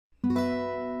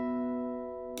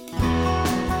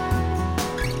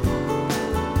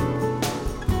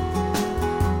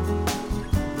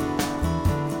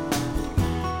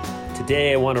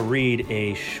Today I want to read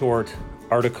a short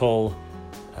article.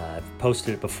 I've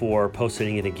posted it before,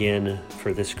 posting it again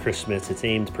for this Christmas. It's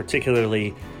aimed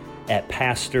particularly at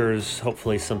pastors.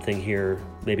 Hopefully something here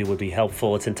maybe would be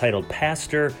helpful. It's entitled,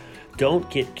 Pastor, Don't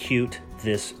Get Cute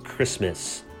This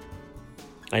Christmas.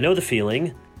 I know the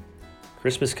feeling.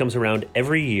 Christmas comes around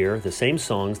every year, the same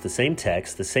songs, the same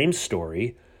text, the same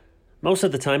story. Most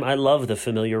of the time, I love the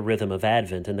familiar rhythm of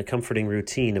Advent and the comforting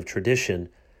routine of tradition.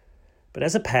 But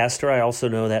as a pastor, I also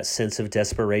know that sense of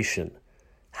desperation.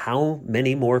 How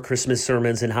many more Christmas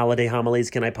sermons and holiday homilies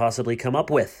can I possibly come up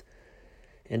with?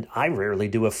 And I rarely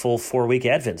do a full 4-week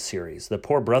Advent series. The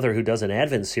poor brother who does an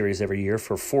Advent series every year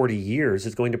for 40 years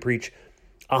is going to preach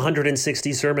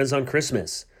 160 sermons on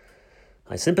Christmas.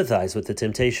 I sympathize with the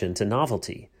temptation to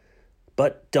novelty.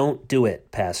 But don't do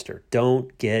it, Pastor.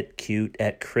 Don't get cute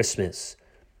at Christmas.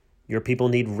 Your people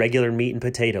need regular meat and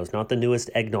potatoes, not the newest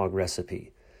eggnog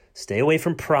recipe. Stay away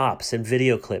from props and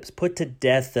video clips. Put to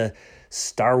death the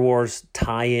Star Wars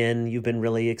tie-in you've been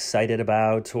really excited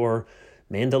about, or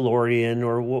Mandalorian,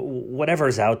 or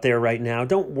whatever's out there right now.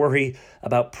 Don't worry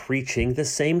about preaching the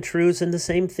same truths and the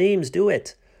same themes. Do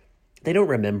it. They don't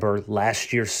remember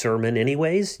last year's sermon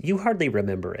anyways. You hardly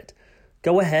remember it.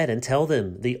 Go ahead and tell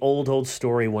them the old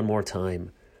story one more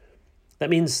time. That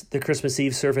means the Christmas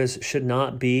Eve service should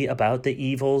not be about the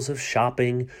evils of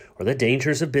shopping or the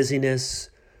dangers of busyness.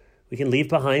 We can leave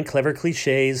behind clever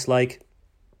cliches like,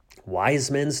 wise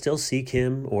men still seek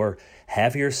him, or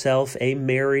have yourself a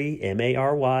merry,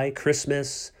 M-A-R-Y,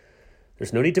 Christmas.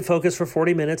 There's no need to focus for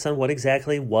 40 minutes on what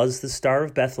exactly was the Star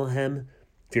of Bethlehem.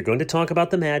 If you're going to talk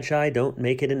about the Magi, don't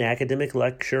make it an academic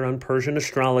lecture on Persian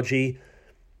astrology.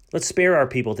 Let's spare our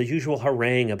people the usual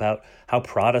harangue about how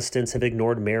Protestants have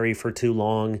ignored Mary for too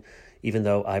long, even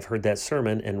though I've heard that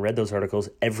sermon and read those articles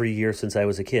every year since I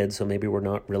was a kid, so maybe we're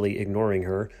not really ignoring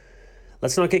her.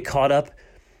 Let's not get caught up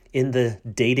in the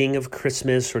dating of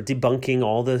Christmas or debunking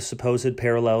all the supposed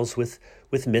parallels with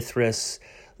Mithras.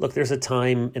 Look, there's a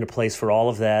time and a place for all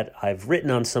of that. I've written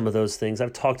on some of those things.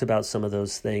 I've talked about some of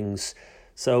those things.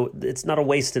 So it's not a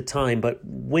waste of time. But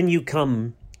when you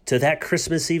come to that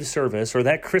Christmas Eve service or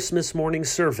that Christmas morning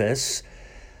service,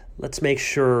 let's make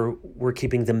sure we're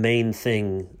keeping the main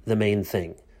thing the main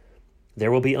thing. There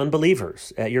will be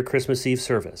unbelievers at your Christmas Eve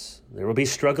service. There will be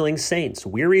struggling saints,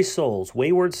 weary souls,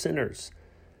 wayward sinners,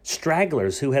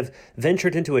 stragglers who have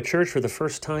ventured into a church for the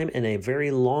first time in a very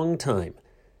long time.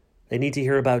 They need to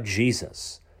hear about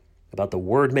Jesus, about the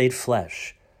Word made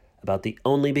flesh, about the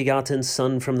only begotten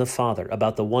Son from the Father,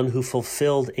 about the one who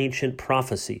fulfilled ancient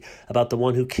prophecy, about the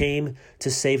one who came to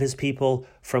save his people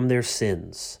from their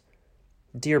sins.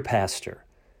 Dear Pastor,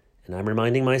 and I'm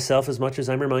reminding myself as much as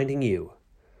I'm reminding you,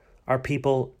 our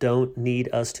people don't need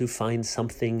us to find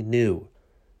something new.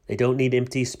 They don't need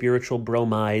empty spiritual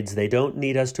bromides. They don't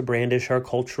need us to brandish our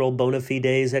cultural bona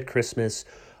fides at Christmas.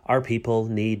 Our people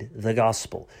need the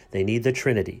gospel. They need the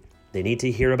Trinity. They need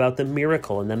to hear about the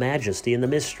miracle and the majesty and the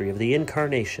mystery of the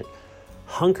incarnation.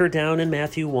 Hunker down in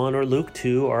Matthew 1 or Luke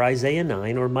 2 or Isaiah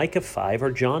 9 or Micah 5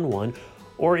 or John 1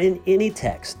 or in any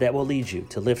text that will lead you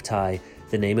to lift high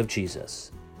the name of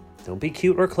Jesus. Don't be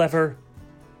cute or clever.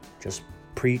 Just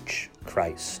preach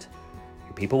Christ.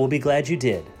 Your people will be glad you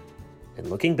did. And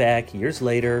looking back years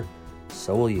later,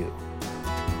 so will you.